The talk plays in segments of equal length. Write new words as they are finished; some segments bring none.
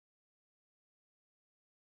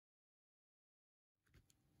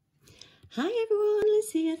Hi everyone,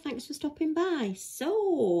 Liz here, thanks for stopping by.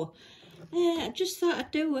 So, I just thought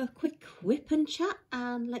I'd do a quick whip and chat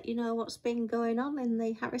and let you know what's been going on in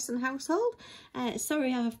the Harrison household.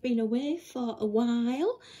 Sorry I've been away for a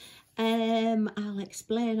while. I'll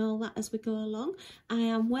explain all that as we go along. I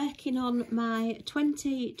am working on my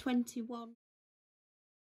 2021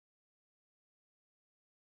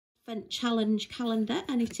 challenge calendar,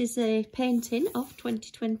 and it is a painting of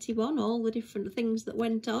 2021, all the different things that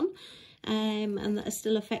went on and that are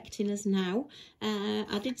still affecting us now.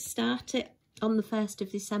 I did start it on the 1st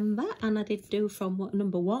of December and I did do from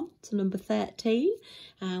number 1 to number 13,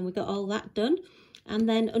 and we got all that done. And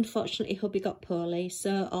then unfortunately hubby got poorly,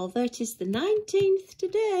 so although it is the 19th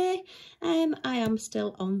today, I am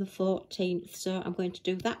still on the 14th, so I'm going to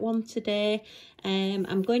do that one today.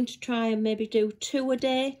 I'm going to try and maybe do 2 a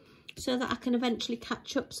day so that I can eventually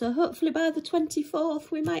catch up, so hopefully by the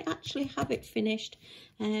 24th we might actually have it finished.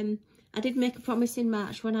 I did make a promise in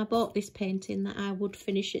March when I bought this painting that I would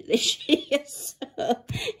finish it this year, so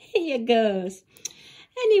here goes.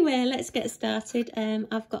 Anyway, let's get started.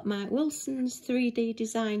 I've got my Wilson's 3D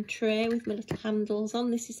design tray with my little handles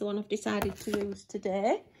on. This is the one I've decided to use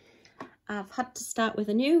today. I've had to start with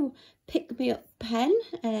a new pick-me-up pen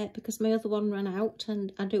because my other one ran out,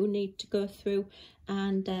 and I do need to go through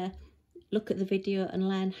and look at the video and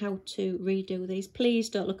learn how to redo these. Please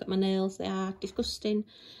don't look at my nails, they are disgusting.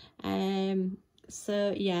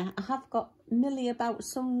 So yeah, I have got Millie about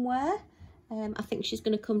somewhere. I think she's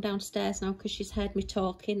going to come downstairs now because she's heard me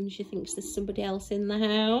talking and she thinks there's somebody else in the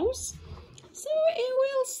house. So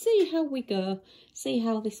we'll see how we go, see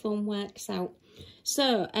how this one works out.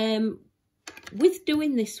 So with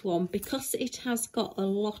doing this one, because it has got a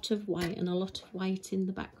lot of white and a lot of white in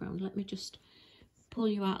the background, let me just pull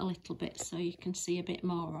you out a little bit so you can see a bit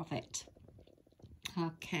more of it.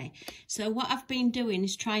 Okay, so what I've been doing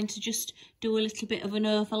is trying to just do a little bit of an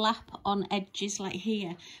overlap on edges like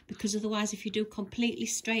here, because otherwise if you do completely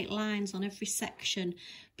straight lines on every section,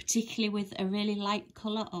 particularly with a really light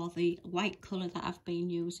colour or the white colour that I've been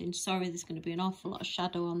using, sorry there's going to be an awful lot of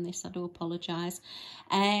shadow on this, I do apologise,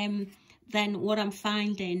 then what I'm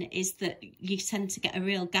finding is that you tend to get a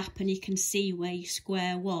real gap and you can see where your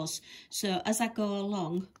square was. So as I go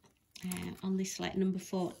along on this like number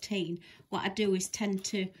 14, what I do is tend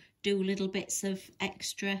to do little bits of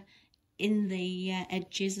extra in the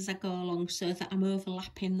edges as I go along so that I'm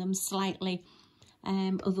overlapping them slightly.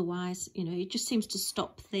 Otherwise, you know, it just seems to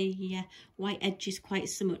stop the white edges quite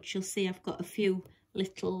so much. You'll see I've got a few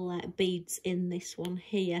little beads in this one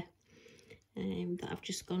here that I've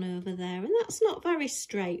just gone over there, and that's not very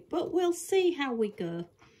straight, but we'll see how we go.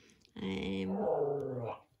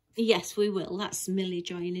 Yes, we will. That's Millie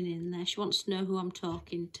joining in there. She wants to know who I'm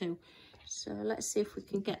talking to. So let's see if we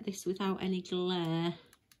can get this without any glare.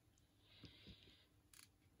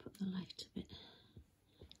 Put the light a bit.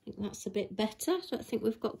 I think that's a bit better. I don't think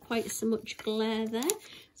we've got quite so much glare there.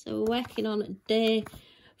 So we're working on day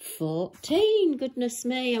 14. Goodness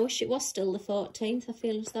me, I wish it was still the 14th. I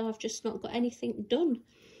feel as though I've just not got anything done.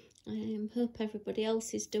 Hope everybody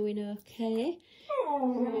else is doing okay.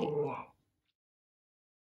 Right.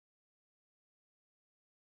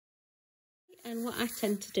 And what I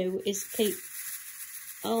tend to do is keep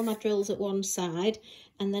all my drills at one side,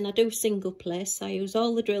 and then I do single place. So I use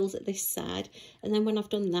all the drills at this side, and then when I've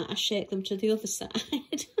done that I shake them to the other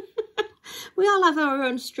side. We all have our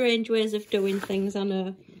own strange ways of doing things, I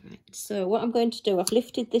know. Right, so what I'm going to do, I've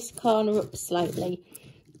lifted this corner up slightly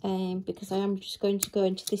because I am just going to go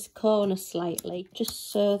into this corner slightly,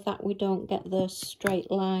 just so that we don't get those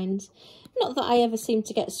straight lines. Not that I ever seem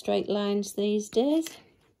to get straight lines these days.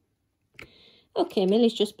 Okay,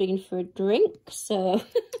 Millie's just been for a drink, so...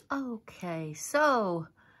 Okay, so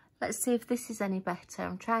let's see if this is any better.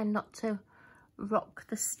 I'm trying not to rock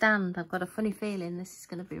the stand. I've got a funny feeling this is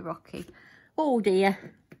going to be rocky. Oh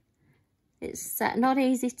dear. It's not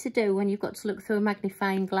easy to do when you've got to look through a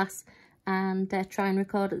magnifying glass and try and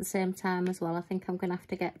record at the same time as well. I think I'm going to have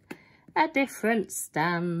to get a different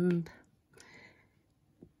stand.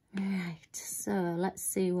 Right, so let's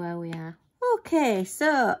see where we are. Okay,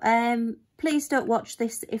 so please don't watch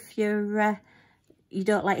this if you're you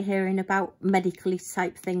don't like hearing about medically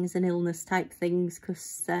type things and illness type things,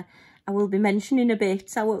 because I will be mentioning a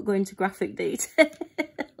bit. I won't go into graphic detail.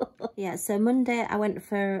 Yeah, so Monday I went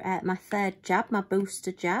for my 3rd jab, my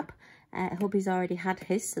booster jab. Hubby's already had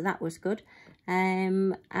his, so that was good.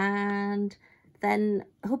 And then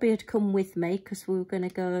hubby had come with me because we were going to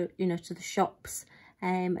go, you know, to the shops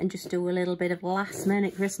and just do a little bit of last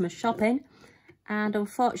minute Christmas shopping. And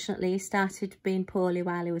unfortunately he started being poorly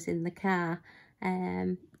while he was in the car.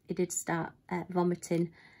 He did start vomiting,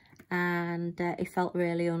 and he felt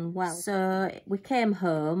really unwell. So we came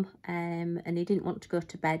home, and he didn't want to go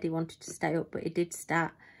to bed. He wanted to stay up, but he did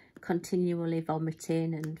start continually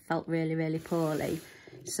vomiting and felt really, really poorly.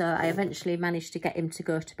 So I eventually managed to get him to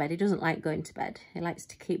go to bed. He doesn't like going to bed. He likes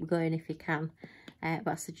to keep going if he can. But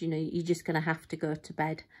I said, you know, you're just going to have to go to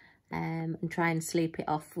bed and try and sleep it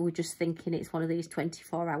off. We're just thinking it's one of these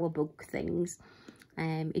 24-hour bug things.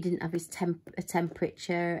 He didn't have his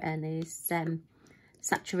temperature and his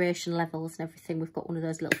saturation levels and everything. We've got one of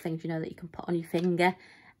those little things, you know, that you can put on your finger,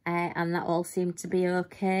 and that all seemed to be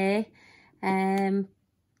okay.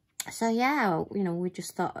 So yeah, you know, we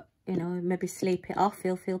just thought, you know, maybe sleep it off.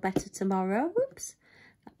 He'll feel better tomorrow. Whoops,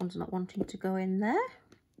 that one's not wanting to go in there.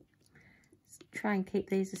 Let's try and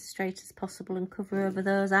keep these as straight as possible and cover over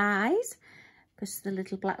those eyes, because the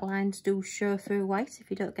little black lines do show through white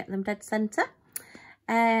if you don't get them dead centre.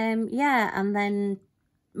 Yeah, and then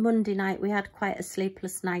Monday night we had quite a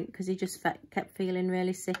sleepless night because he just kept feeling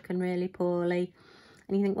really sick and really poorly.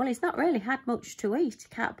 And you think, well, he's not really had much to eat.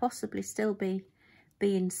 He can't possibly still be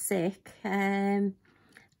being sick. And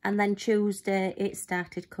then Tuesday it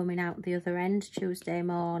started coming out the other end, Tuesday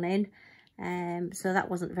morning. So that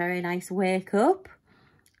wasn't very nice wake up.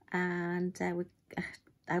 And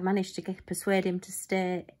I managed to persuade him to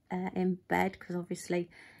stay in bed, because obviously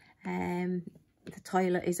the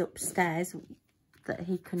toilet is upstairs that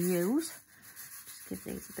he can use. Just give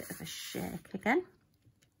these a bit of a shake again.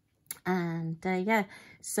 And yeah,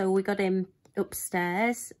 so we got him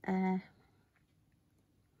upstairs.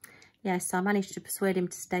 Yeah, so I managed to persuade him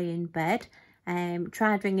to stay in bed.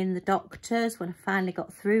 Tried ringing the doctors. When I finally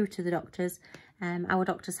got through to the doctors, our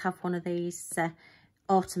doctors have one of these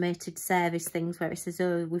automated service things where it says,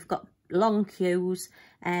 oh, we've got long queues.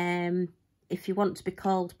 If you want to be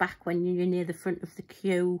called back when you're near the front of the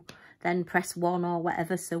queue, then press 1 or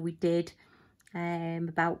whatever. So we did.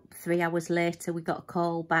 About 3 hours later, we got a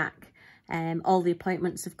call back. All the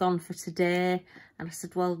appointments have gone for today. And I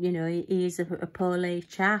said, well, you know, he is a poorly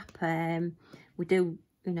chap. We do,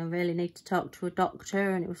 you know, really need to talk to a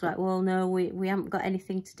doctor. And it was like, well, no, we haven't got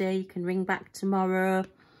anything today. You can ring back tomorrow.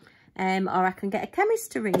 Or I can get a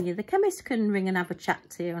chemist to ring you. The chemist can ring and have a chat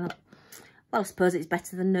to you. And well, I suppose it's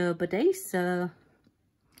better than nobody. So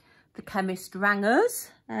the chemist rang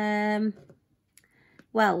us.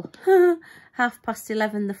 Well,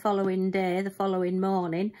 11:30 the following day, the following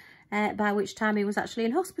morning, by which time he was actually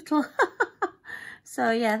in hospital.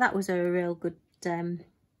 So yeah, that was a real good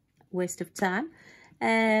waste of time.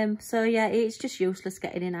 So yeah, it's just useless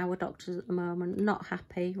getting in our doctors at the moment. Not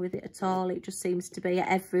happy with it at all. It just seems to be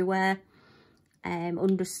everywhere.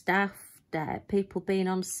 Understaffed, people being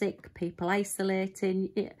on sick, people isolating.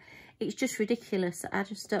 It's just ridiculous. I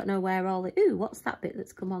just don't know where all the... Ooh, what's that bit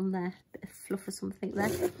that's come on there? Bit of fluff or something there.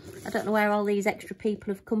 I don't know where all these extra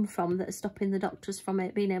people have come from that are stopping the doctors from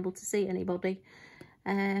being able to see anybody.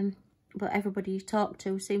 But everybody you talk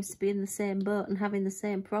to seems to be in the same boat and having the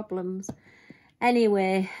same problems.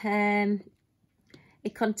 Anyway, he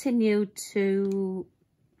continued to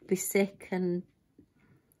be sick and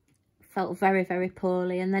felt very, very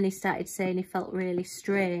poorly. And then he started saying he felt really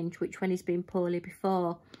strange, which when he's been poorly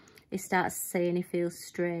before, he starts saying he feels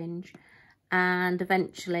strange. And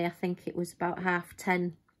eventually, I think it was about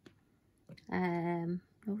 10:30.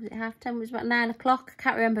 Was it 10:30? It was about 9 o'clock. I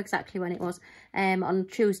can't remember exactly when it was. On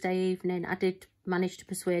Tuesday evening, I did manage to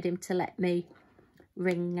persuade him to let me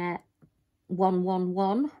ring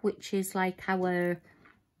 111, which is like our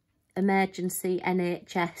emergency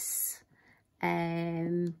NHS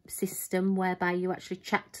system, whereby you actually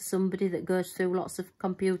chat to somebody that goes through lots of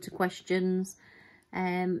computer questions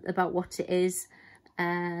about what it is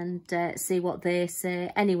and see what they say.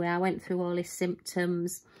 Anyway, I went through all his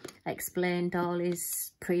symptoms, explained all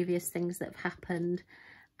his previous things that have happened,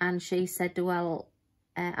 and she said, well,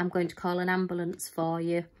 I'm going to call an ambulance for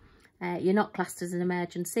you. You're not classed as an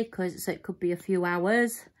emergency, so it could be a few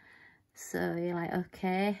hours. So you're like,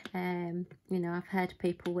 okay. You know, I've heard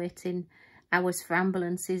people waiting hours for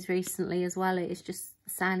ambulances recently as well. It's just a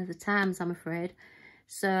sign of the times, I'm afraid.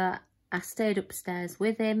 So I stayed upstairs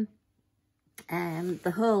with him.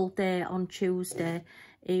 The whole day on Tuesday,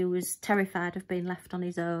 he was terrified of being left on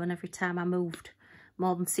his own. Every time I moved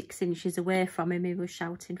more than 6 inches away from him, he was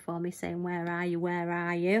shouting for me, saying, where are you, where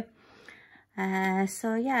are you?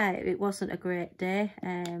 So yeah, it wasn't a great day.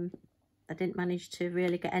 I didn't manage to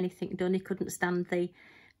really get anything done. He couldn't stand the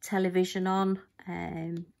television on.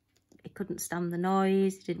 He couldn't stand the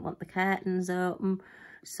noise. He didn't want the curtains open.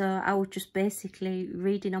 So I was just basically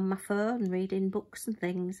reading on my phone, reading books and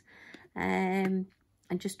things, and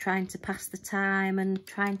just trying to pass the time and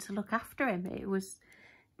trying to look after him. It was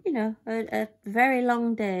you know, a very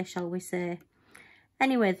long day, shall we say.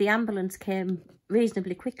 Anyway, the ambulance came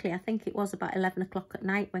reasonably quickly. I think it was about 11 o'clock at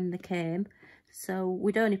night when they came. So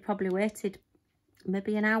we'd only probably waited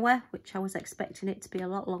maybe an hour, which I was expecting it to be a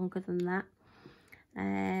lot longer than that.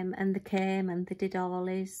 And they came and they did all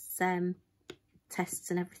his tests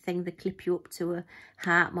and everything. They clip you up to a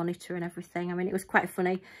heart monitor and everything. I mean, it was quite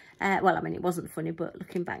funny. Well, I mean, it wasn't funny, but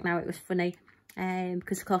looking back now, it was funny.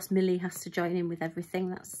 Because, of course, Millie has to join in with everything.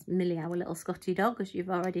 That's Millie, our little Scotty dog, as you've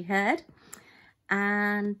already heard.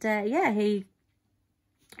 And, yeah,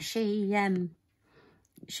 she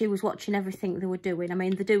was watching everything they were doing. I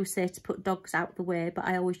mean, they do say to put dogs out the way, but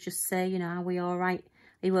I always just say, you know, are we all right?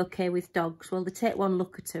 Are you okay with dogs? Well, they take one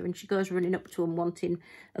look at her and she goes running up to them wanting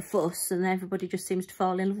a fuss, and everybody just seems to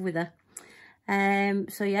fall in love with her.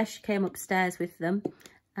 So, yeah, she came upstairs with them.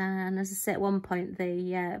 And as I say, at one point,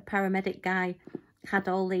 the paramedic guy had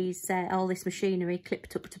all this machinery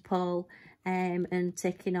clipped up to Paul and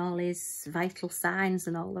taking all his vital signs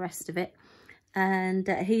and all the rest of it. And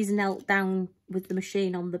he's knelt down with the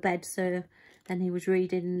machine on the bed, and he was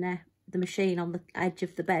reading the machine on the edge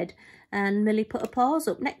of the bed, and Millie put her paws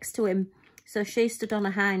up next to him. So she stood on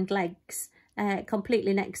her hind legs,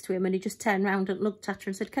 completely next to him, and he just turned round and looked at her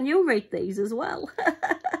and said, "Can you read these as well?"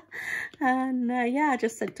 And yeah, I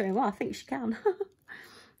just said to him, "Well, I think she can."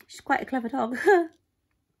 She's quite a clever dog.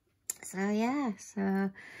 So yeah,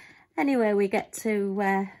 so anyway, we get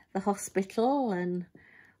to the hospital and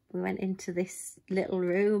we went into this little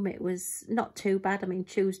room. It was not too bad. I mean,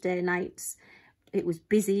 Tuesday nights, it was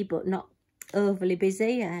busy, but not overly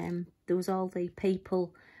busy. There was all the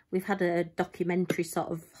people. We've had a documentary,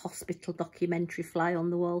 sort of hospital documentary fly on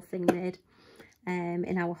the wall thing made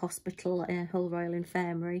in our hospital, Hull Royal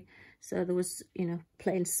Infirmary. So there was, you know,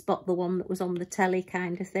 playing Spot the One that was on the telly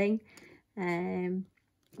kind of thing. You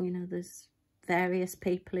know, there's various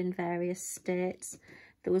people in various states.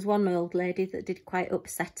 There was one old lady that did quite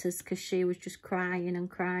upset us because she was just crying and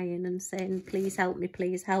crying and saying, "Please help me,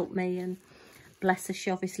 please help me." And bless her,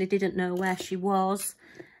 she obviously didn't know where she was.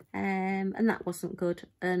 And that wasn't good.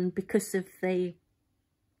 And because of the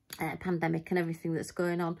pandemic and everything that's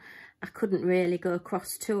going on, I couldn't really go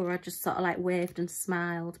across to her. I just sort of like waved and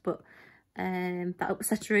smiled, but that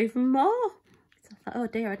upset her even more. So I thought, oh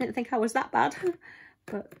dear, I didn't think I was that bad.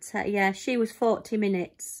 But yeah, she was 40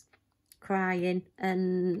 minutes crying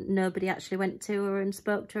and nobody actually went to her and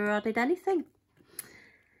spoke to her or did anything.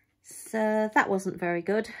 So that wasn't very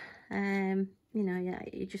good. You know, yeah,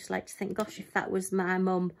 you just like to think, gosh, if that was my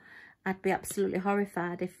mum, I'd be absolutely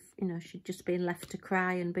horrified if, you know, she'd just been left to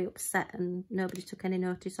cry and be upset and nobody took any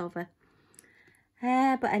notice of her.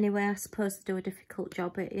 But anyway, I suppose they do a difficult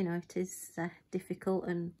job. You know, it is difficult,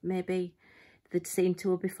 and maybe they'd seen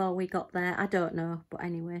to her before we got there. I don't know, but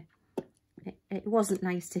anyway, it wasn't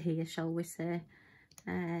nice to hear, shall we say.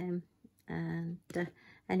 And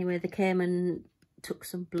anyway, they came and took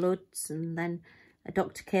some bloods, and then a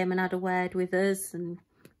doctor came and had a word with us, and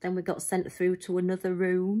then we got sent through to another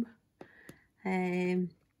room.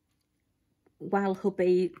 While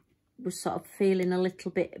hubby was sort of feeling a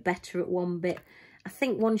little bit better at one bit. I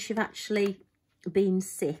think once you've actually been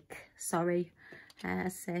sick, sorry,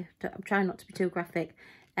 I'm trying not to be too graphic,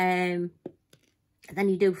 then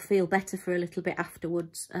you do feel better for a little bit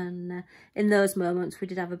afterwards. And in those moments, we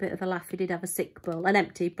did have a bit of a laugh. He did have a sick bowl, an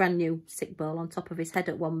empty, brand new sick bowl on top of his head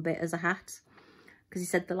at one bit as a hat, because he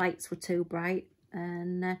said the lights were too bright.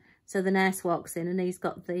 And so the nurse walks in and he's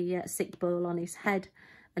got the sick bowl on his head,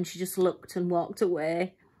 and she just looked and walked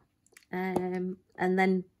away. And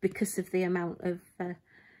then because of the amount of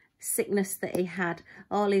sickness that he had,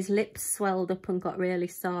 all his lips swelled up and got really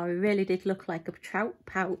sore. He really did look like a trout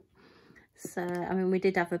pout. So, I mean, we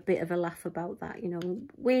did have a bit of a laugh about that. You know,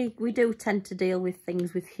 we do tend to deal with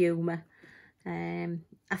things with humour.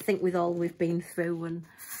 I think with all we've been through and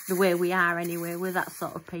the way we are anyway, we're that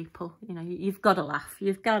sort of people. You know, you've got to laugh.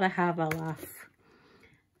 You've got to have a laugh.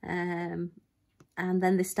 And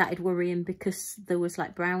then they started worrying because there was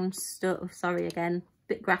like brown stuff, sorry again,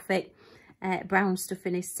 bit graphic, brown stuff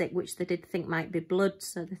in his sick, which they did think might be blood.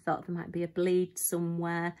 So they thought there might be a bleed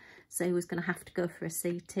somewhere. So he was going to have to go for a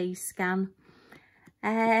CT scan.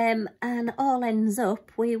 And all ends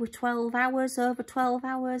up, we were over 12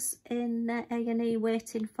 hours in A&E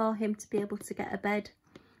waiting for him to be able to get a bed.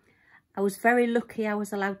 I was very lucky I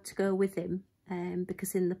was allowed to go with him.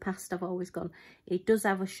 Because in the past I've always gone. He does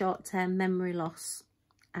have a short-term memory loss,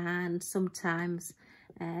 and sometimes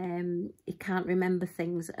he can't remember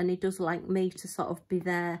things, and he does like me to sort of be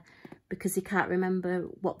there because he can't remember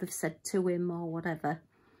what they've said to him or whatever.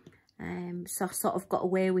 So I sort of got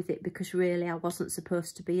away with it because really I wasn't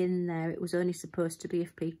supposed to be in there. It was only supposed to be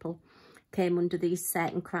if people came under these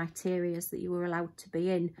certain criteria that you were allowed to be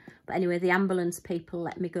in. But anyway, the ambulance people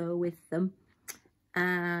let me go with them.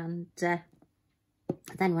 And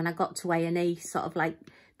then when I got to A&E, sort of like,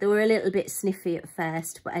 they were a little bit sniffy at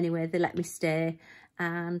first, but anyway, they let me stay.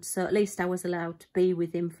 And so at least I was allowed to be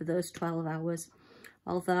with him for those 12 hours.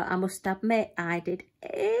 Although I must admit, I did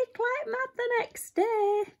ache like mad the next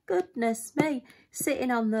day. Goodness me, sitting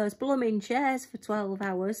on those blooming chairs for 12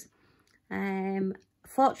 hours.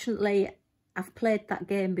 Fortunately, I've played that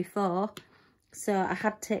game before, so I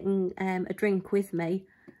had taken a drink with me.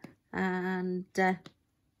 And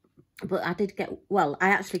but I did get, well, I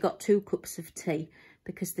actually got 2 cups of tea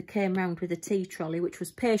because they came round with a tea trolley, which was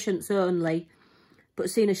patients only. But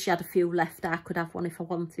as soon as she had a few left, I could have one if I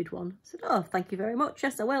wanted one. I said, oh, thank you very much.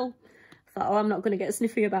 Yes, I will. I thought, oh, I'm not going to get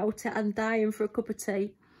sniffy about it. I'm dying for a cup of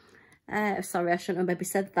tea. Sorry, I shouldn't have maybe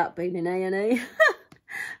said that being in A&E.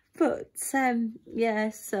 But, yeah,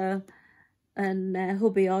 so... And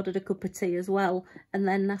hubby ordered a cup of tea as well. And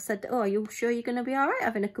then I said, oh, are you sure you're going to be all right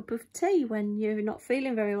having a cup of tea when you're not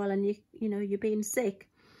feeling very well and you know, you're being sick?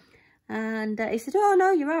 And he said, oh,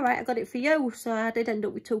 no, you're all right. I got it for you. So I did end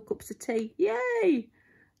up with 2 cups of tea. Yay!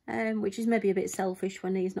 Which is maybe a bit selfish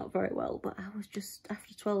when he's not very well. But I was just,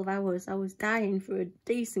 after 12 hours, I was dying for a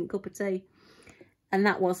decent cup of tea. And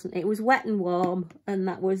that wasn't, it was wet and warm. And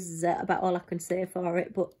that was about all I can say for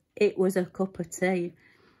it. But it was a cup of tea.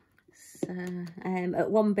 So,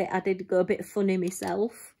 at one bit, I did go a bit funny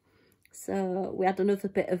myself. So we had another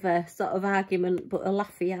bit of a sort of argument, but a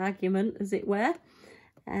laughy argument, as it were.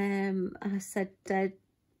 I said,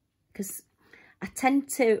 because I can't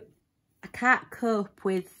cope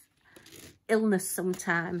with illness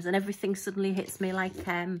sometimes, and everything suddenly hits me like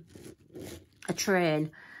a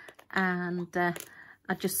train. And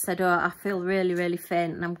I just said, oh, I feel really, really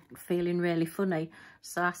faint and I'm feeling really funny.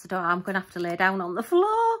 So I said, oh, I'm going to have to lay down on the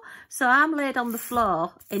floor. So I'm laid on the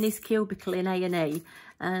floor in his cubicle in A&E.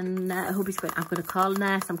 And hubby's going, I'm going to call a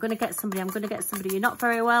nurse. I'm going to get somebody. I'm going to get somebody. You're not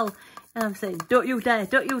very well. And I'm saying, don't you dare.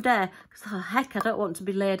 Don't you dare. Because, oh, heck, I don't want to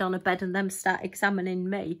be laid on a bed and them start examining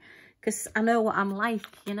me. Because I know what I'm like.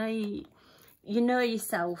 You know, you know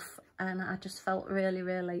yourself. And I just felt really,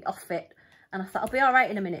 really off it. And I thought, I'll be all right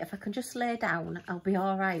in a minute. If I can just lay down, I'll be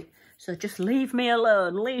all right. So just leave me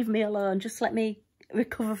alone. Leave me alone. Just let me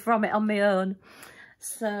recover from it on my own.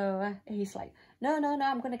 So he's like, no,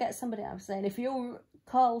 I'm going to get somebody. I was saying, if you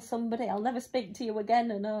call somebody, I'll never speak to you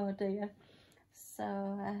again. And oh dear.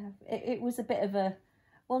 So it was a bit of a,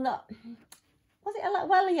 well, not, was it a lot?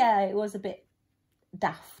 Well, yeah, it was a bit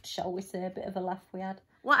daft, shall we say, a bit of a laugh we had.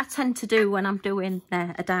 What I tend to do when I'm doing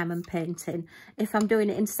a diamond painting, if I'm doing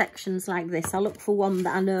it in sections like this, I look for one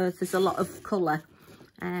that I know there's a lot of colour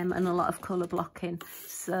and a lot of colour blocking.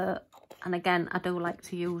 So, and again, I do like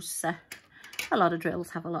to use a lot of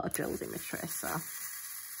drills, have a lot of drills in my tray. So,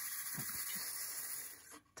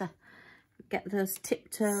 just get those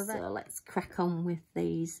tipped over. So let's crack on with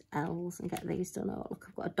these L's and get these done. Oh, look,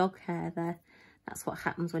 I've got a dog hair there. That's what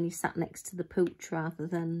happens when you sat next to the pooch rather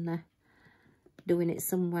than... doing it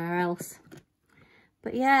somewhere else.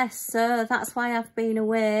 But yeah, so that's why I've been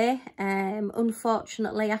away.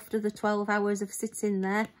 Unfortunately, after the 12 hours of sitting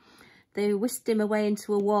there, they whisked him away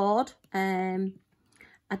into a ward.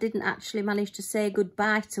 I didn't actually manage to say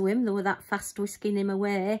goodbye to him. They were that fast whisking him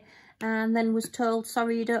away, and then was told,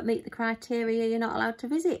 sorry, you don't meet the criteria, you're not allowed to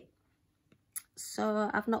visit. So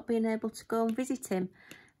I've not been able to go and visit him.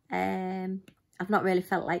 I've not really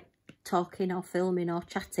felt like talking or filming or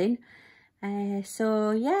chatting. So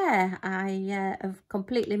yeah, I have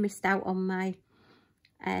completely missed out on my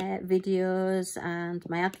videos and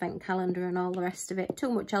my advent calendar and all the rest of it. Too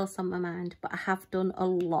much else on my mind, but I have done a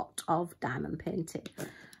lot of diamond painting.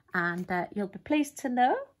 And you'll be pleased to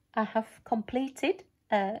know I have completed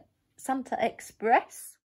Santa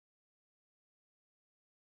Express.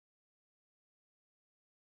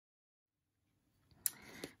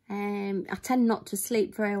 I tend not to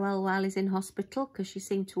sleep very well while he's in hospital because you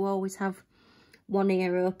seem to always have one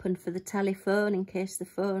ear open for the telephone in case the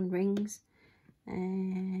phone rings.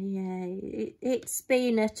 Yeah, it's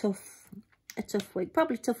been a tough week.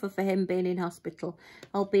 Probably tougher for him being in hospital,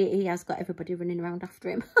 albeit he has got everybody running around after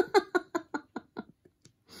him.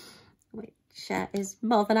 Which is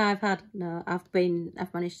more than I've had. No, I've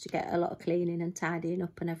managed to get a lot of cleaning and tidying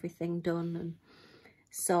up and everything done and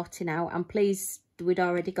sorting out. I'm pleased we'd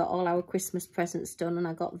already got all our Christmas presents done and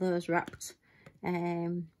I got those wrapped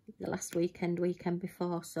the last weekend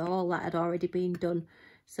before, so all that had already been done.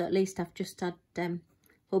 So at least I've just had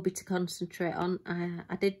hubby to concentrate on.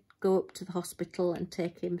 I did go up to the hospital and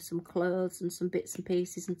take him some clothes and some bits and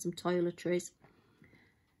pieces and some toiletries.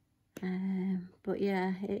 But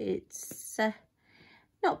yeah, it's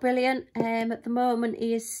not brilliant. At the moment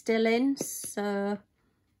he is still in, so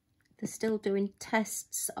they're still doing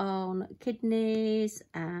tests on kidneys,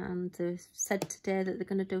 and they've said today that they're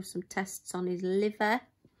going to do some tests on his liver.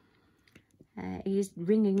 He's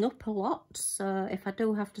ringing up a lot, so if I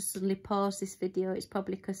do have to suddenly pause this video, it's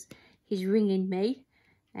probably because he's ringing me.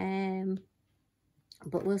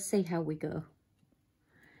 But we'll see how we go.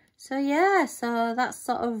 So yeah, so that's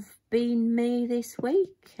sort of been me this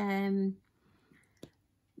week.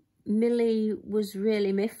 Millie was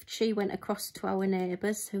really miffed. She went across to our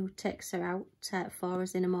neighbours, who takes her out for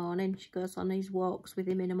us in the morning. She goes on these walks with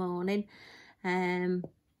him in the morning. And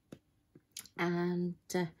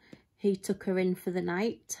he took her in for the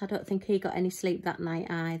night. I don't think he got any sleep that night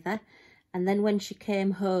either. And then when she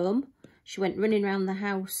came home, she went running around the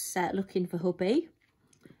house looking for hubby.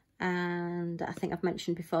 And I think I've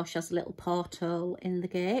mentioned before, she has a little porthole in the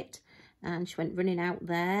gate. And she went running out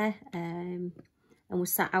there. And we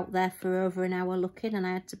sat out there for over an hour looking, and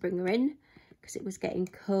I had to bring her in because it was getting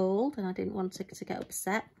cold and I didn't want her to get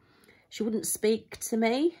upset. She wouldn't speak to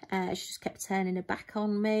me. She just kept turning her back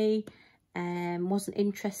on me. Wasn't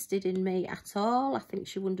interested in me at all. I think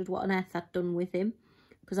she wondered what on earth I'd done with him,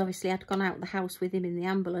 because obviously I'd gone out the house with him in the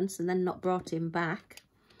ambulance and then not brought him back.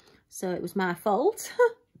 So it was my fault.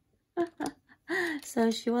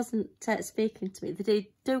 So she wasn't speaking to me.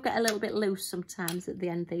 They do get a little bit loose sometimes at the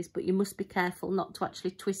end of these, but you must be careful not to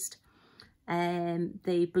actually twist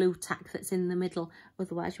the blue tack that's in the middle.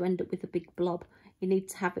 Otherwise you end up with a big blob. You need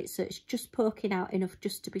to have it so it's just poking out enough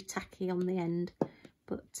just to be tacky on the end.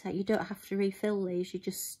 But you don't have to refill these. You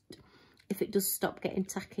just, if it does stop getting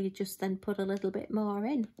tacky, just then put a little bit more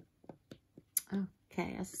in.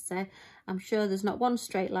 Okay, as I say, I'm sure there's not one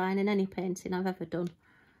straight line in any painting I've ever done.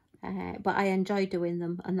 But I enjoy doing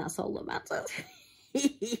them, and that's all that matters.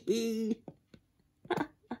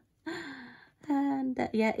 And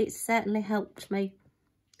yeah, it's certainly helped me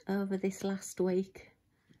over this last week,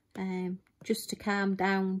 just to calm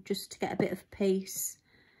down, just to get a bit of peace.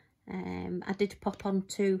 I did pop on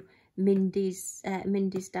to Mindy's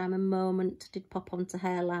Diamond Moment. I did pop on to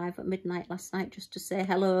her live at midnight last night just to say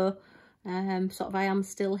hello. Sort of, I am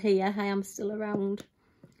still here, I am still around.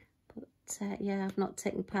 But yeah, I've not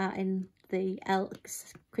taken part in the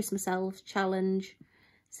Christmas Elves challenge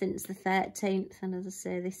since the 13th, and as I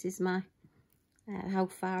say, this is my how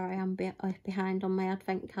far I am behind on my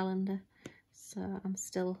advent calendar, so I'm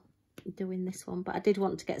still doing this one. But I did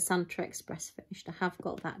want to get Santa Express finished. I have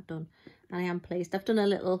got that done, and I am pleased. I've done a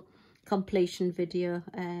little completion video.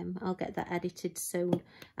 I'll get that edited soon.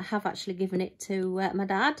 I have actually given it to my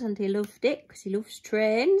dad, and he loved it because he loves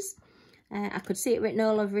trains. I could see it written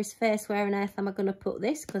all over his face. Where on earth am I going to put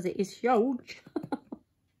this? Because it is huge.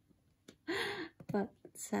 But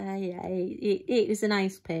yeah, it is a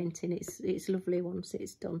nice painting. It's lovely once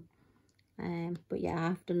it's done. But yeah,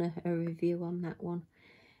 I've done a review on that one.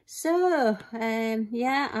 So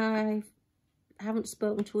yeah, I haven't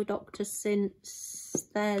spoken to a doctor since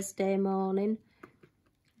Thursday morning.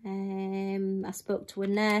 I spoke to a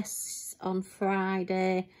nurse on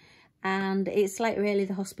Friday. And it's like really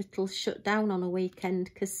the hospital's shut down on a weekend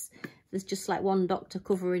because there's just like one doctor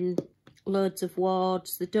covering loads of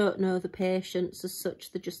wards. They don't know the patients as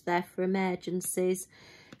such. They're just there for emergencies.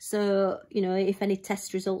 So, you know, if any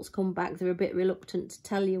test results come back, they're a bit reluctant to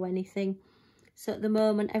tell you anything. So at the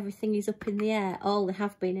moment, everything is up in the air. All they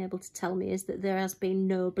have been able to tell me is that there has been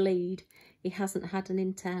no bleed. He hasn't had an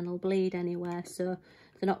internal bleed anywhere. So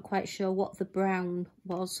they're not quite sure what the brown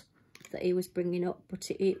was that he was bringing up, but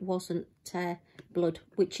it wasn't blood,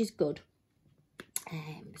 which is good.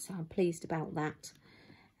 So I'm pleased about that.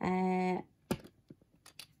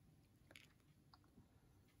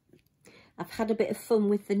 I've had a bit of fun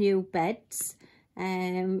with the new beds.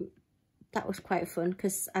 That was quite fun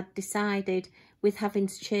because I'd decided, with having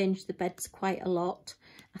to change the beds quite a lot,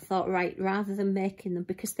 I thought, right, rather than making them,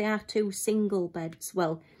 because they are two single beds,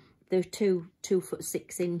 well, they're two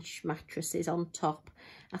 2'6" mattresses on top.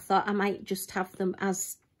 I thought I might just have them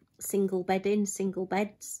as single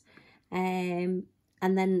beds. And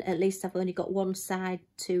then at least I've only got one side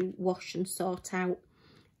to wash and sort out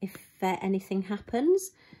if anything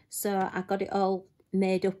happens. So I got it all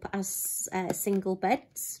made up as single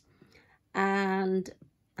beds. And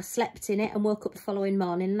I slept in it and woke up the following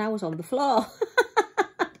morning and I was on the floor.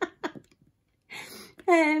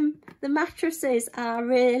 The mattresses are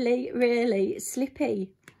really, really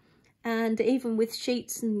slippy. And even with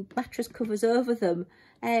sheets and mattress covers over them,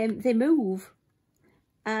 they move.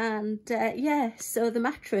 And yeah, so the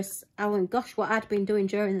mattress, oh gosh, what I'd been doing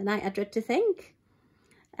during the night, I dread to think.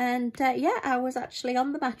 And yeah, I was actually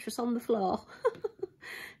on the mattress on the floor.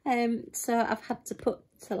 So I've had to put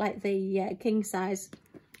like the king size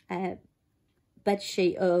bed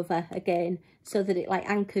sheet over again, so that it like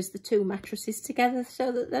anchors the two mattresses together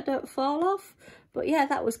so that they don't fall off. But yeah,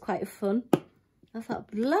 that was quite fun. I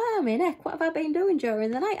thought, blimey heck, what have I been doing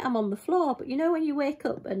during the night? I'm on the floor. But you know, when you wake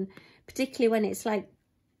up, and particularly when it's like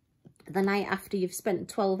the night after you've spent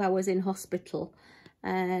 12 hours in hospital,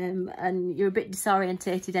 and you're a bit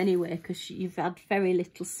disorientated anyway because you've had very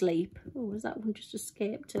little sleep. Oh, has that one just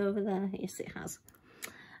escaped over there? Yes, it has.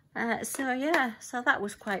 So yeah, so that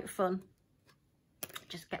was quite fun.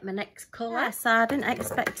 Just get my next colour. Yeah, so I didn't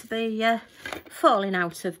expect to be falling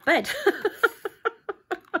out of bed.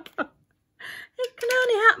 It can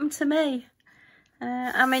only happen to me.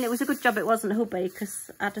 I mean, it was a good job it wasn't hubby,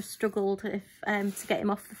 because I'd have struggled if to get him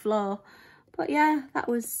off the floor. But yeah, that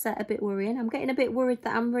was a bit worrying. I'm getting a bit worried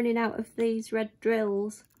that I'm running out of these red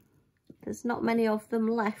drills. There's not many of them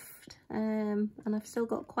left, and I've still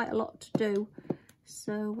got quite a lot to do.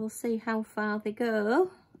 So we'll see how far they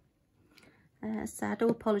go. So I do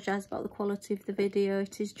apologise about the quality of the video.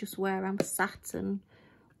 It is just where I'm sat and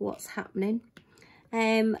what's happening.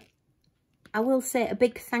 I will say a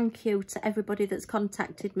big thank you to everybody that's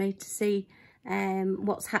contacted me to see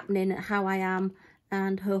what's happening, how I am,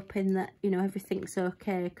 and hoping that, you know, everything's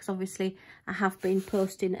okay, because obviously I have been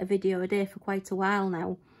posting a video a day for quite a while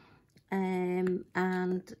now, and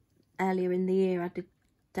earlier in the year I did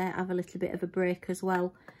have a little bit of a break as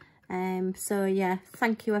well. So yeah,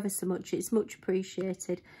 thank you ever so much. It's much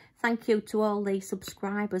appreciated. Thank you to all the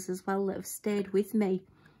subscribers as well that have stayed with me.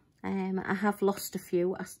 I have lost a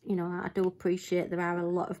few. You know, I do appreciate there are a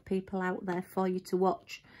lot of people out there for you to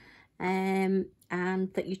watch, and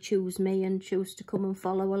that you choose me and choose to come and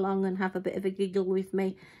follow along and have a bit of a giggle with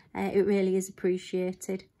me. It really is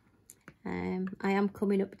appreciated. I am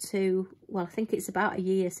coming up to, well, I think it's about a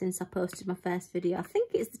year since I posted my first video. I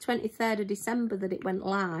think it's the 23rd of December that it went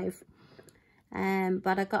live.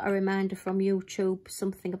 But I got a reminder from YouTube,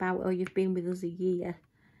 something about, oh, you've been with us a year,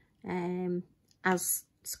 as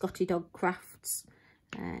Scotty Dog Crafts.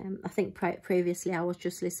 I think previously I was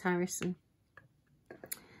just Liz Harrison,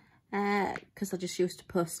 because I just used to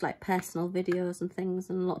post like personal videos and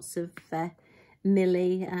things, and lots of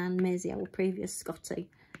Millie and Maisie, our previous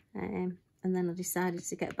Scotty. And then I decided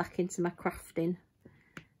to get back into my crafting.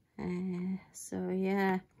 So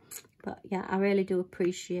yeah, but yeah, I really do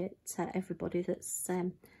appreciate everybody that's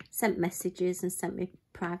sent messages and sent me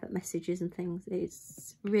private messages and things. It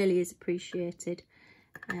really is appreciated.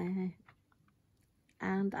 And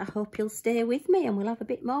I hope you'll stay with me and we'll have a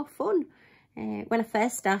bit more fun. When I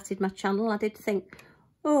first started my channel, I did think,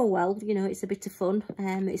 oh well, you know, it's a bit of fun.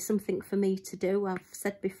 It's something for me to do. I've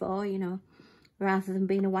said before, you know, rather than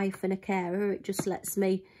being a wife and a carer, it just lets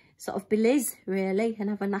me sort of be Liz, really, and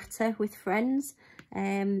have a natter with friends.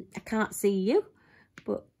 I can't see you,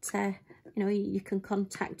 but, you know, you can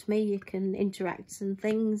contact me, you can interact and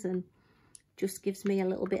things, and just gives me a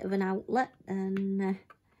little bit of an outlet, and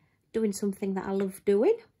doing something that I love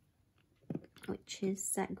doing, which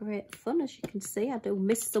is great fun. As you can see, I do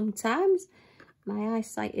miss sometimes. My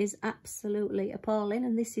eyesight is absolutely appalling,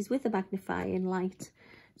 and this is with a magnifying light.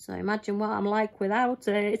 So imagine what I'm like without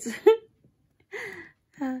it.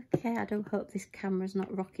 Okay, I do hope this camera's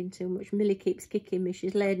not rocking too much. Millie keeps kicking me.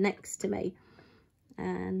 She's laid next to me,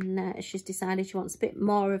 and she's decided she wants a bit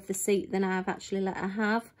more of the seat than I've actually let her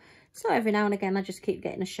have. So every now and again, I just keep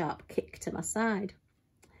getting a sharp kick to my side.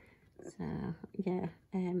 So yeah,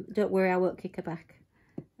 don't worry, I won't kick her back.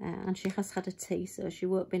 And she has had a tea, so she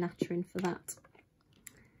won't be nattering for that.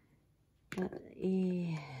 But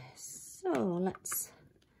yeah, so let's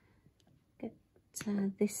get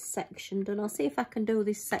this section done. I'll see if I can do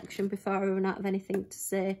this section before I run out of anything to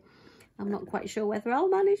say. I'm not quite sure whether I'll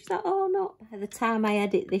manage that or not. By the time I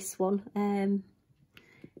edit this one,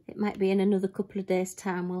 it might be in another couple of days'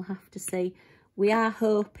 time. We'll have to see. We are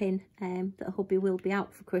hoping that hubby will be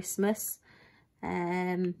out for Christmas,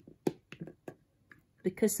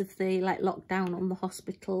 because of the lockdown on the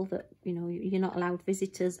hospital, that, you know, you're not allowed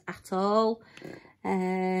visitors at all.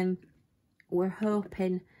 We're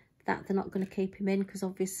hoping that they're not going to keep him in, because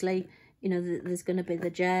obviously, you know, there's going to be the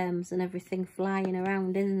germs and everything flying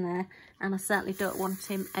around in there, and I certainly don't want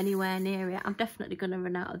him anywhere near it. I'm definitely going to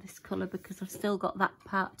run out of this colour, because I've still got that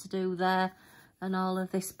part to do there and all of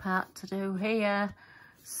this part to do here,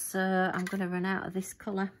 so I'm going to run out of this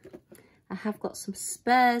colour. I have got some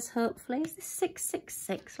spares, hopefully. Is this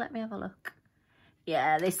 666? Let me have a look.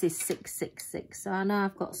 Yeah, this is 666, so I know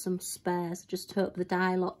I've got some spares. I just hope the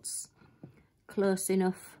dye lot's close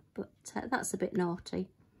enough, but that's a bit naughty.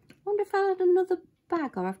 I wonder if I had another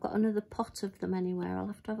bag or I've got another pot of them anywhere. I'll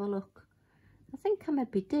have to have a look. I think I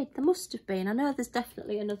maybe did. There must have been. I know there's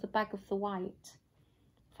definitely another bag of the white.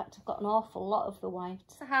 In fact, I've got an awful lot of the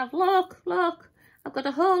white. I have, look, I've got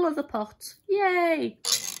a whole other pot. Yay!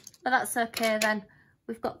 But that's okay then.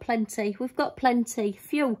 We've got plenty.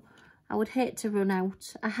 Phew. I would hate to run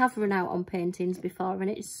out. I have run out on paintings before and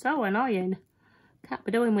it's so annoying. Can't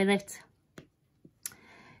be doing with it.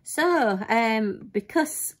 So,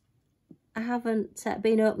 because I haven't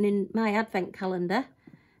been opening my advent calendar,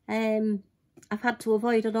 I've had to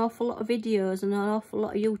avoid an awful lot of videos and an awful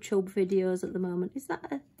lot of YouTube videos at the moment. Is that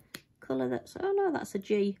a colour that's... Oh no, that's a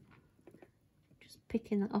G. Just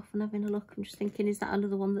picking that off and having a look. I'm just thinking, is that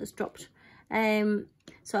another one that's dropped?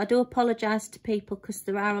 So I do apologise to people because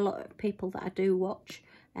there are a lot of people that I do watch,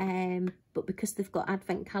 but because they've got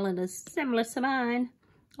advent calendars similar to mine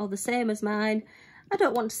or the same as mine, I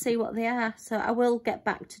don't want to see what they are, so I will get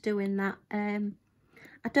back to doing that.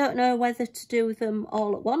 I don't know whether to do them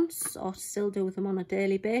all at once or to still do them on a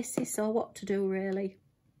daily basis or what to do really.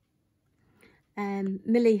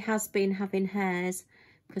 Millie has been having hairs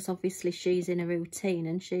because obviously she's in a routine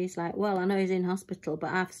and she's like, well, I know he's in hospital,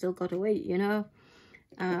 but I've still got to eat, you know.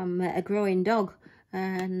 I'm a growing dog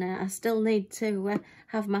and I still need to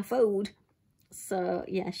have my food. So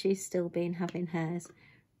yeah, she's still been having hers.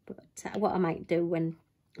 But what I might do when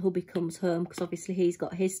hubby comes home, because obviously he's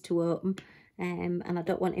got his to open, and I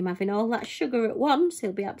don't want him having all that sugar at once.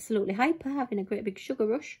 He'll be absolutely hyper, having a great big sugar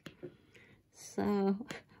rush. So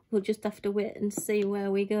we'll just have to wait and see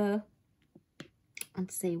where we go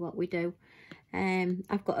and see what we do.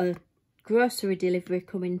 I've got a grocery delivery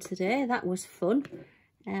coming today. That was fun.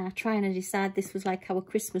 Trying to decide, this was like our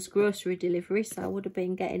Christmas grocery delivery, so I would have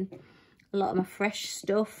been getting a lot of my fresh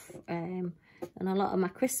stuff and a lot of my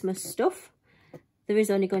Christmas stuff. There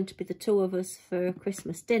is only going to be the two of us for a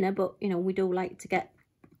Christmas dinner, but you know, we do like to get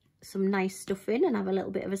some nice stuff in and have a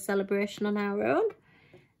little bit of a celebration on our own.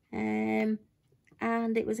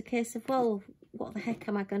 And it was a case of, well, what the heck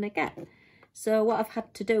am I going to get? So what I've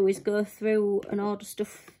had to do is go through and order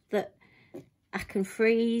stuff that I can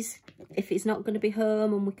freeze if it's not going to be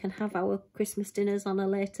home and we can have our Christmas dinners on a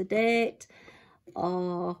later date,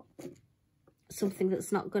 or something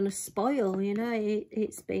that's not going to spoil, you know.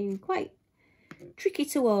 It's been quite tricky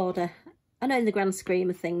to order. I know in the grand scheme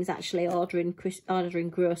of things, actually ordering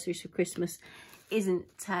groceries for Christmas isn't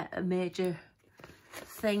a major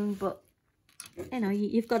thing, but you know,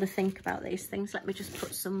 you've got to think about these things. Let me just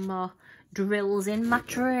put some more drills in my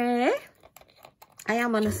tray. I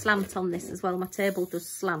am on a slant on this as well. My table does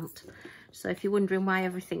slant. So if you're wondering why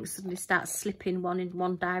everything suddenly starts slipping in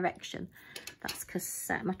one direction, that's because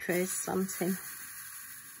my tray is slanting.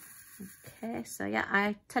 Okay, so yeah,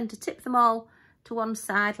 I tend to tip them all to one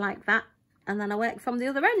side like that, and then I work from the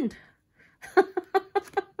other end.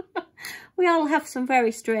 We all have some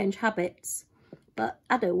very strange habits, but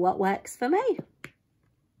I do what works for me.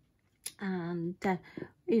 And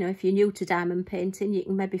you know, if you're new to diamond painting, you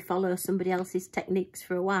can maybe follow somebody else's techniques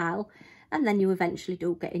for a while, and then you eventually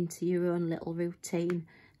do get into your own little routine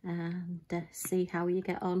and see how you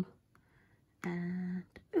get on. And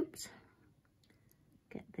oops,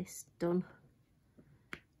 get this done.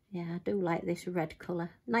 Yeah, I do like this red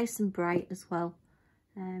colour, nice and bright as well.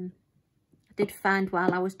 I did find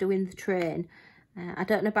while I was doing the train, I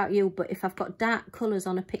don't know about you, but if I've got dark colours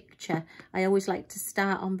on a picture, I always like to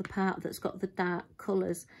start on the part that's got the dark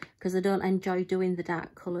colours, because I don't enjoy doing the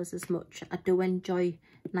dark colours as much. I do enjoy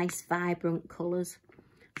nice vibrant colours,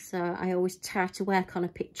 so I always try to work on a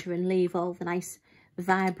picture and leave all the nice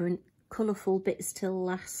vibrant colourful bits till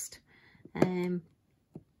last.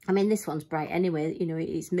 I mean, this one's bright anyway, you know,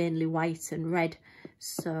 it's mainly white and red,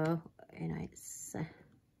 so you know, it's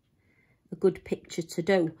a good picture to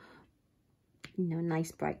do. You know,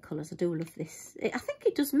 nice bright colours. I do love this. I think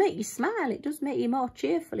it does make you smile. It does make you more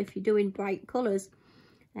cheerful if you're doing bright colours.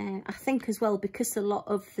 I think as well, because a lot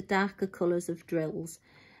of the darker colours of drills,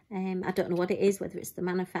 I don't know what it is, whether it's the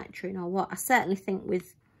manufacturing or what. I certainly think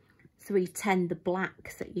with 310, the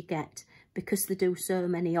black that you get, because they do so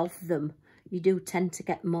many of them, you do tend to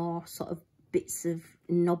get more sort of bits of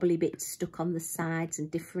knobbly bits stuck on the sides and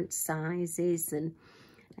different sizes.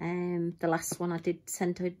 And the last one I did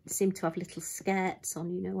seem to have little skirts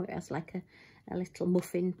on, you know, it has like a little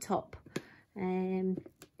muffin top, you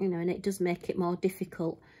know, and it does make it more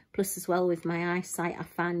difficult. Plus as well, with my eyesight, I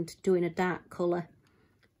find doing a dark colour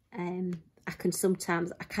I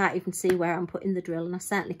can't even see where I'm putting the drill, and I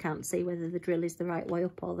certainly can't see whether the drill is the right way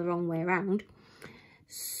up or the wrong way around.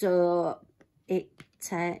 So it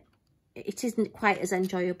isn't quite as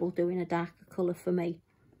enjoyable doing a darker colour for me.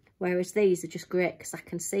 Whereas these are just great because I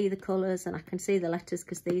can see the colours and I can see the letters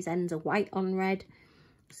because these ends are white on red.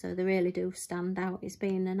 So they really do stand out. It's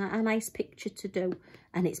been a nice picture to do,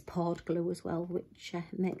 and it's poured glue as well, which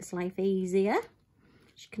makes life easier.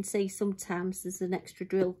 As you can see, sometimes there's an extra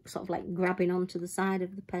drill sort of like grabbing onto the side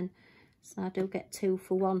of the pen, so I do get 2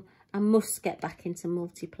 for 1. I must get back into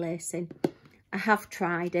multi-placing. I have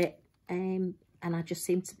tried it, and I just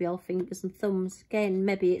seem to be all fingers and thumbs. Again,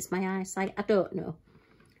 maybe it's my eyesight, I don't know.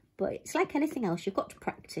 But it's like anything else, you've got to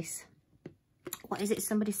practice. What is it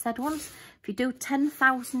somebody said once? If you do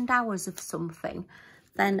 10,000 hours of something,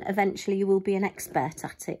 then eventually you will be an expert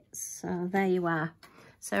at it. So there you are.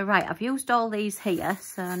 So right, I've used all these here.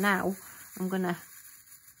 So now I'm going to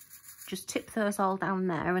just tip those all down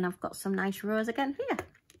there, and I've got some nice rows again here.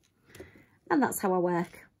 And that's how I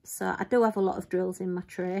work. So I do have a lot of drills in my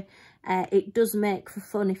tray. It does make for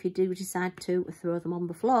fun if you do decide to throw them on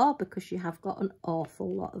the floor, because you have got an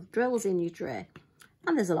awful lot of drills in your tray.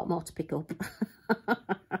 And there's a lot more to pick up.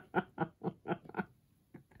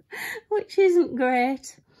 Which isn't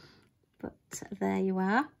great. But there you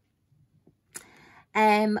are.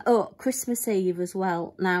 Oh, Christmas Eve as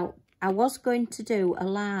well. Now, I was going to do a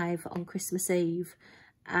live on Christmas Eve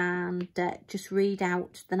and just read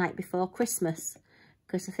out the night before Christmas,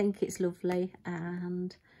 because I think it's lovely.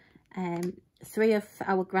 And 3 of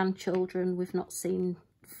our grandchildren we've not seen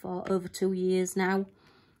for over 2 years now,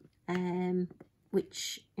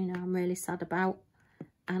 which, you know, I'm really sad about.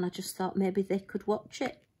 And I just thought maybe they could watch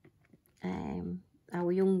it.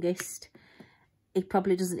 Our youngest, he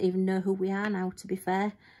probably doesn't even know who we are now, to be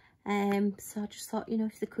fair. So I just thought, you know,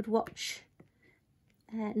 if they could watch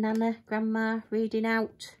Nana, Grandma reading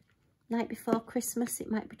out night before Christmas,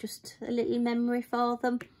 it might be just a little memory for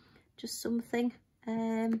them, just something.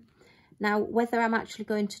 Now, whether I'm actually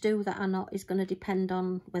going to do that or not is going to depend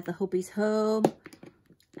on whether hubby's home,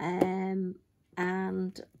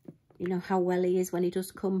 and, you know, how well he is when he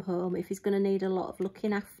does come home. If he's going to need a lot of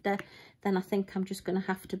looking after, then I think I'm just going to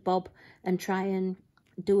have to bob and try and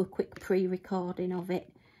do a quick pre-recording of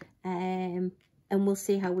it. And we'll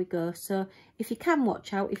see how we go. So if you can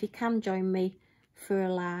watch out, if you can join me for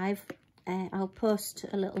a live, I'll post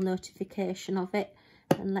a little notification of it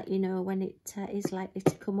and let you know when it is likely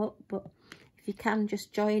to come up. But if you can,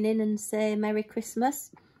 just join in and say Merry Christmas.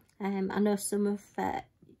 I know some of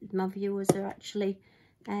my viewers are actually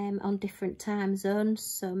on different time zones,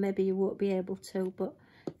 so maybe you won't be able to, but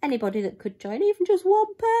anybody that could join, even just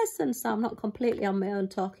one person, so I'm not completely on my own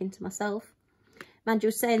talking to myself. Mind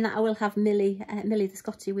you, saying that, I will have Millie the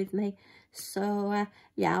Scottie with me, so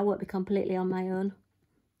yeah, I won't be completely on my own.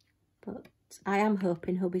 But I am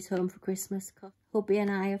hoping hubby's home for Christmas, because hubby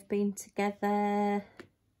and I have been together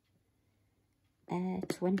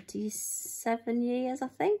 27 years, I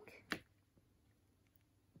think.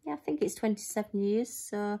 Yeah, I think it's 27 years,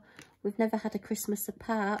 so we've never had a Christmas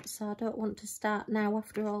apart, so I don't want to start now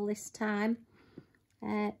after all this time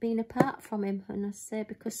being apart from him. And I say,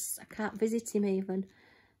 because I can't visit him even.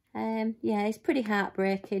 Yeah, it's pretty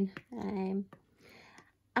heartbreaking.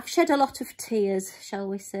 I've shed a lot of tears, shall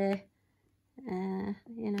we say.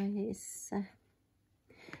 You know, it's...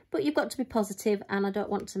 but you've got to be positive, and I don't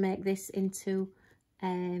want to make this into...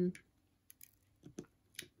 a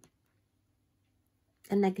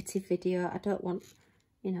negative video. I don't want,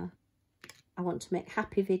 you know, I want to make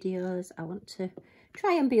happy videos. I want to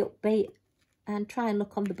try and be upbeat and try and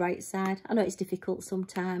look on the bright side. I know it's difficult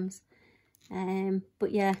sometimes,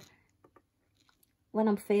 but yeah, when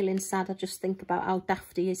I'm feeling sad, I just think about how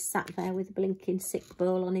daft he is sat there with a blinking sick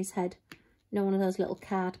bowl on his head. You know, one of those little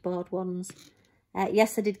cardboard ones.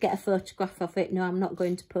 Yes, I did get a photograph of it. No, I'm not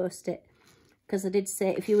going to post it, because I did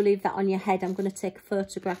say, if you leave that on your head, I'm going to take a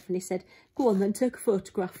photograph. And he said, go on then, take a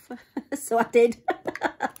photograph. So I did.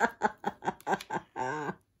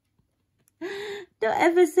 Don't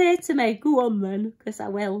ever say to me, go on then, because I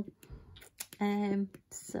will.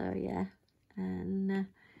 So yeah. And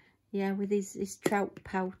yeah, with his trout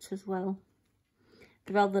pout as well.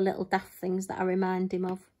 They're all the little daft things that I remind him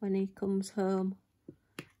of when he comes home.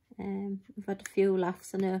 We've had a few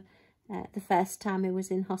laughs. I know. The first time he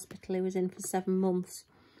was in hospital, he was in for 7 months,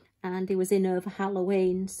 and he was in over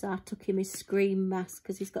Halloween, so I took him his scream mask,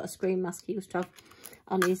 because he's got a scream mask he used to have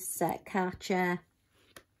on his car chair.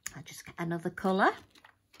 I just get another colour.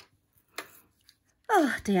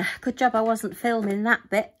 Oh dear, good job I wasn't filming that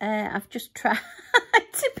bit. I've just tried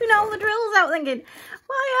tipping all the drills out thinking,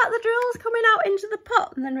 why aren't the drills coming out into the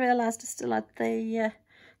pot? And then realised I still had the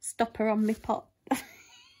stopper on my pot.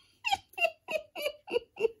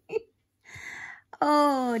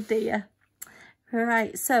 Oh dear.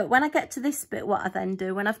 Right, so when I get to this bit, what I then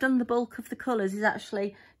do, when I've done the bulk of the colours, is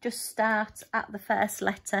actually just start at the first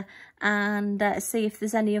letter and see if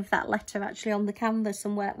there's any of that letter actually on the canvas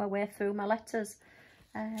and work my way through my letters.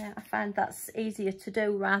 I find that's easier to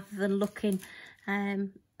do rather than looking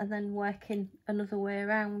and then working another way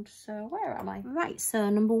around. So where am I? Right, so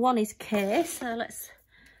number 1 is K, so let's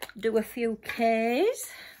do a few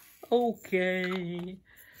Ks. Okay.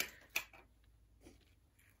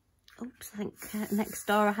 Oops, I think next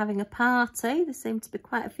door are having a party. There seem to be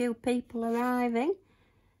quite a few people arriving.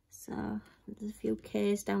 So there's a few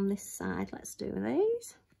Ks down this side. Let's do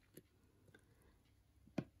these.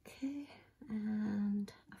 Okay,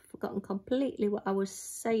 and I've forgotten completely what I was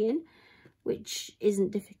saying, which isn't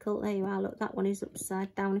difficult. There you are, look, that one is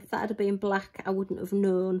upside down. If that had been black, I wouldn't have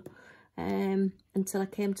known until I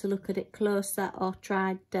came to look at it closer or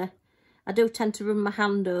tried... I do tend to run my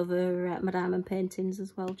hand over my diamond paintings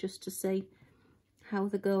as well, just to see how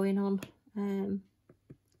they're going on. And,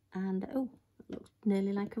 oh, it looks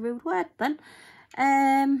nearly like a rude word then.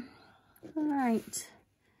 Right.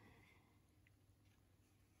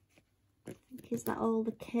 Is that all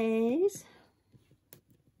the Ks?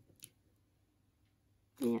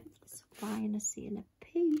 Yep, that's a Y and a C and a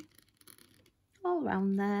P. All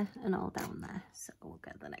around there and all down there. So we'll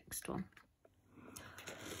get the next one.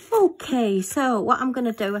 Okay, so what I'm going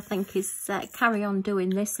to do, I think, is carry on doing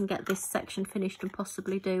this and get this section finished and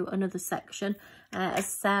possibly do another section. As I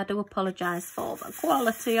say, I do apologise for the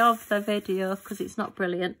quality of the video because it's not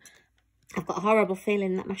brilliant. I've got a horrible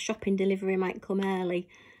feeling that my shopping delivery might come early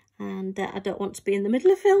and I don't want to be in the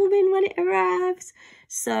middle of filming when it arrives.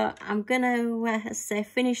 So I'm going to, say,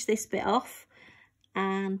 finish this bit off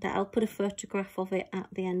and I'll put a photograph of it at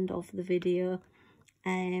the end of the video.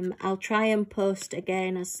 I'll try and post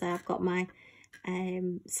again, as I've got my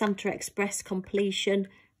Santa Express completion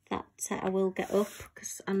that I will get up,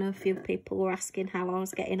 because I know a few people were asking how I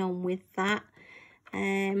was getting on with that.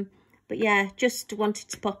 But yeah, just wanted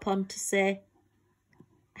to pop on to say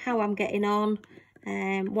how I'm getting on,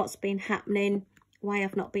 what's been happening, why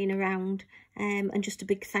I've not been around, and just a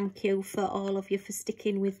big thank you for all of you for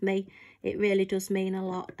sticking with me. It really does mean a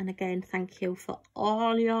lot, and again, thank you for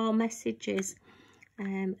all your messages.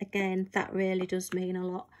 Again, that really does mean a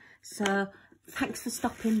lot. So thanks for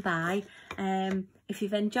stopping by. If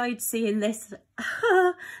you've enjoyed seeing this,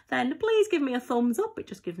 then please give me a thumbs up. It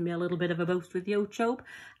just gives me a little bit of a boost with YouTube.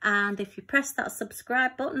 And if you press that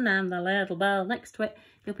subscribe button and the little bell next to it,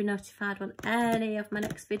 you'll be notified when any of my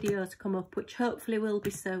next videos come up, which hopefully will be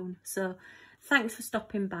soon. So thanks for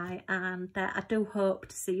stopping by, and I do hope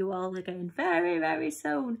to see you all again very, very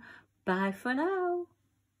soon. Bye for now.